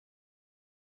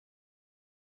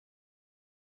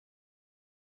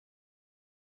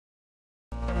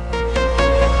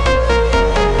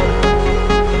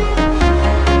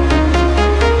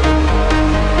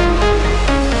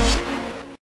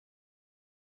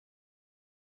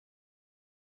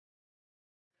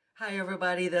Hi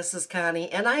everybody, this is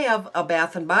Connie, and I have a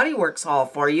Bath & Body Works haul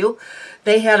for you.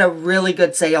 They had a really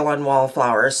good sale on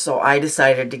wallflowers, so I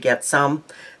decided to get some.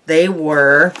 They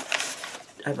were,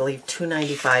 I believe,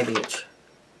 $2.95 each.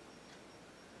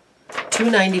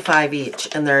 $2.95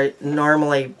 each, and they're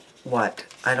normally, what?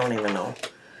 I don't even know.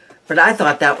 But I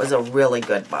thought that was a really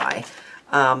good buy.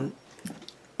 And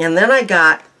then I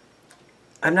got,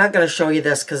 I'm not going to show you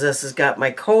this because this has got my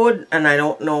code, and I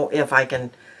don't know if I can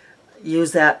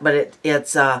use that, but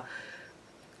it's Oh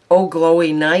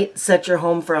Glowy Night. Set your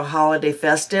home for a holiday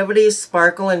festivities.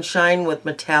 Sparkle and shine with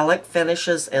metallic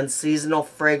finishes and seasonal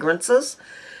fragrances.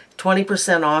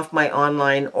 20% off my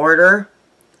online order.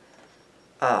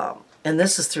 And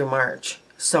this is through March.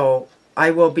 So I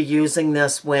will be using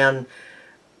this when,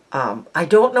 I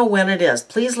don't know when it is.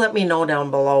 Please let me know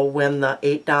down below when the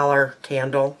 $8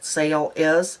 candle sale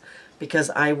is,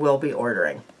 because I will be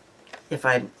ordering if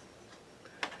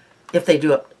they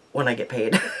do it when I get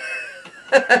paid.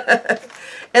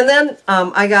 And then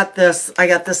I got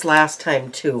this last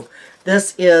time too.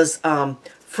 This is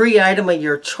free item of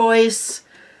your choice,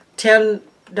 $10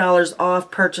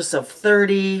 off purchase of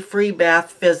 30, free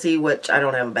bath fizzy, which I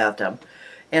don't have a bathtub,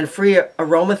 and free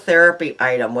aromatherapy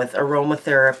item with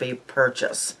aromatherapy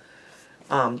purchase.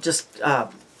 Just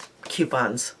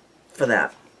coupons for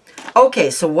that. Okay,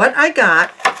 so what I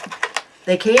got,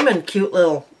 they came in cute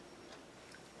little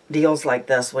deals like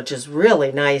this, which is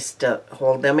really nice to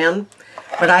hold them in,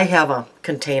 but I have a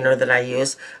container that I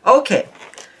use. Okay,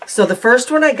 so the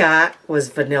first one I got was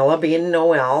Vanilla Bean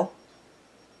Noel.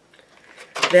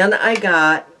 Then I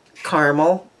got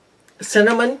caramel,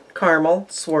 cinnamon caramel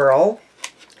swirl.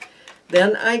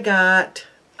 Then I got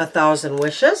 1,000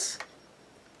 Wishes.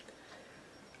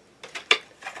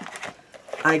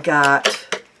 I got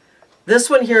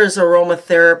this one here is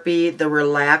aromatherapy, the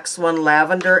relax one,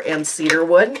 lavender and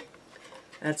cedarwood.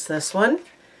 That's this one.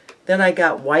 Then I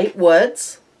got white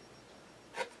woods.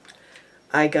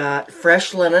 I got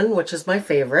fresh linen, which is my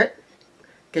favorite,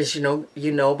 because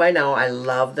you know by now I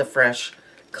love the fresh,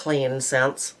 clean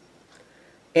scents.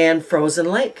 And frozen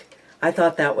lake. I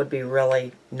thought that would be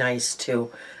really nice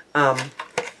too.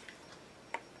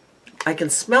 I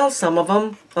can smell some of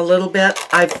them a little bit.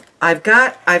 I've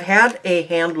had a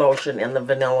hand lotion in the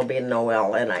Vanilla Bean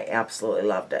Noel, and I absolutely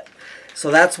loved it.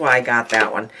 So that's why I got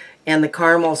that one. And the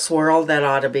caramel swirl, that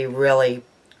ought to be really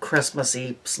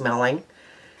Christmassy smelling.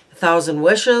 1,000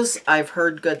 Wishes, I've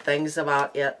heard good things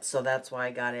about it, so that's why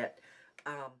I got it.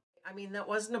 I mean, that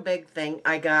wasn't a big thing.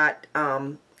 I got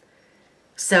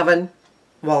 7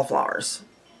 wallflowers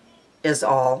is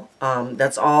all.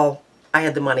 That's all I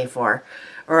had the money for.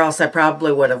 Or else I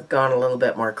probably would have gone a little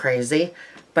bit more crazy.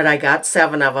 But I got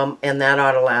 7 of them, and that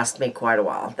ought to last me quite a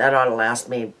while. That ought to last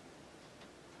me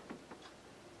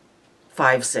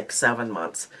 5, 6, 7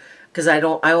 months. Because I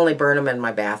only burn them in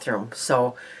my bathroom.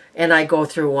 So, and I go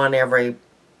through one every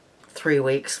 3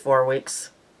 weeks, 4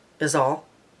 weeks is all.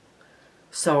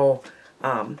 So,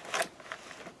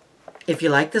 if you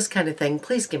like this kind of thing,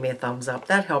 please give me a thumbs up.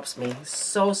 That helps me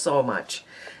so, so much.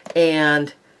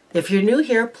 And if you're new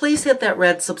here, please hit that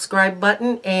red subscribe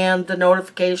button and the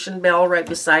notification bell right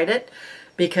beside it,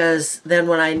 because then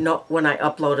when I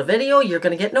upload a video, you're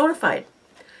going to get notified.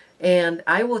 And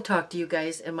I will talk to you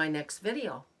guys in my next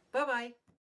video. Bye-bye.